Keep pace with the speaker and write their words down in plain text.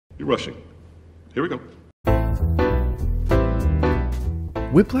You're rushing. Here we go.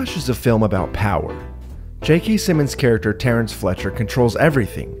 Whiplash is a film about power. J.K. Simmons' character Terrence Fletcher controls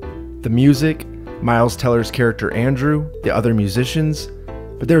everything. The music, Miles Teller's character Andrew, the other musicians.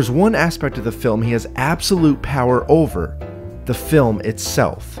 But there's one aspect of the film he has absolute power over: the film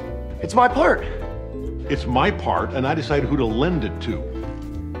itself. It's my part. It's my part, and I decide who to lend it to.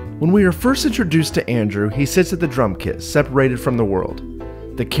 When we are first introduced to Andrew, he sits at the drum kit, separated from the world.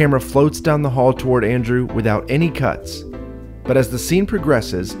 The camera floats down the hall toward Andrew without any cuts. But as the scene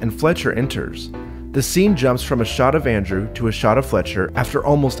progresses and Fletcher enters, the scene jumps from a shot of Andrew to a shot of Fletcher after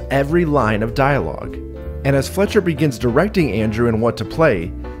almost every line of dialogue. And as Fletcher begins directing Andrew in what to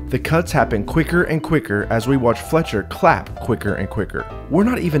play, the cuts happen quicker and quicker as we watch Fletcher clap quicker and quicker. We're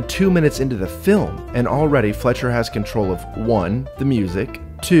not even 2 minutes into the film, and already Fletcher has control of 1. The music,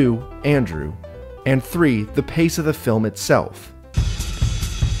 2. Andrew, and 3. The pace of the film itself.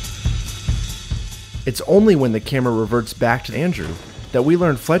 It's only when the camera reverts back to Andrew that we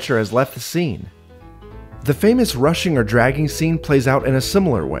learn Fletcher has left the scene. The famous rushing or dragging scene plays out in a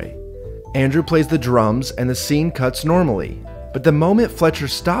similar way. Andrew plays the drums and the scene cuts normally, but the moment Fletcher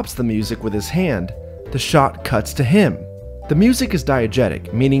stops the music with his hand, the shot cuts to him. The music is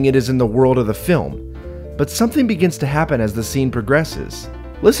diegetic, meaning it is in the world of the film, but something begins to happen as the scene progresses.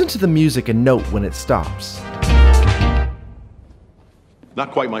 Listen to the music and note when it stops.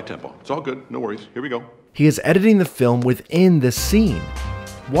 Not quite my tempo. It's all good. No worries. Here we go. He is editing the film within the scene.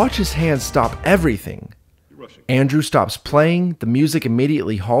 Watch his hands stop everything. Andrew stops playing, the music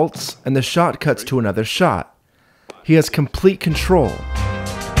immediately halts, and the shot cuts to another shot. He has complete control.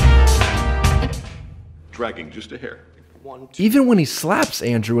 Dragging just a hair. Even when he slaps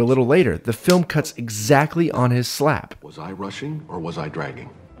Andrew a little later, the film cuts exactly on his slap. Was I rushing or was I dragging?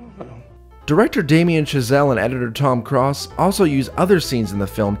 Director Damien Chazelle and editor Tom Cross also use other scenes in the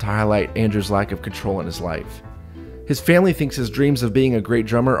film to highlight Andrew's lack of control in his life. His family thinks his dreams of being a great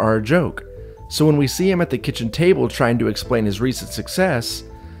drummer are a joke, so when we see him at the kitchen table trying to explain his recent success,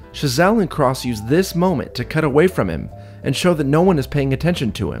 Chazelle and Cross use this moment to cut away from him and show that no one is paying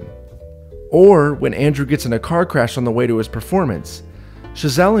attention to him. Or when Andrew gets in a car crash on the way to his performance,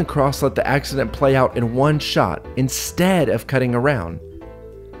 Chazelle and Cross let the accident play out in one shot instead of cutting around.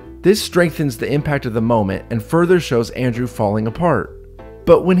 This strengthens the impact of the moment and further shows Andrew falling apart.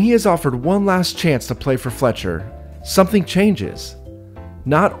 But when he is offered one last chance to play for Fletcher, something changes.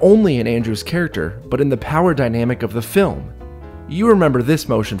 Not only in Andrew's character, but in the power dynamic of the film. You remember this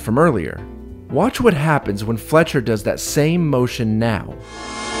motion from earlier. Watch what happens when Fletcher does that same motion now.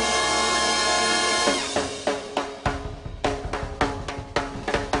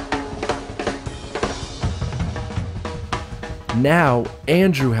 Now,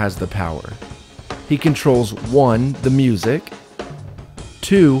 Andrew has the power. He controls 1. The music,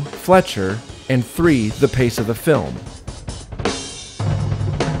 2. Fletcher, and 3. The pace of the film.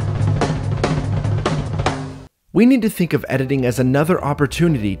 We need to think of editing as another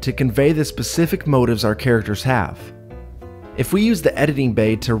opportunity to convey the specific motives our characters have. If we use the editing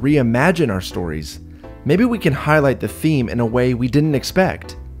bay to reimagine our stories, maybe we can highlight the theme in a way we didn't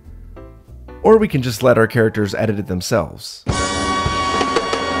expect. Or we can just let our characters edit it themselves.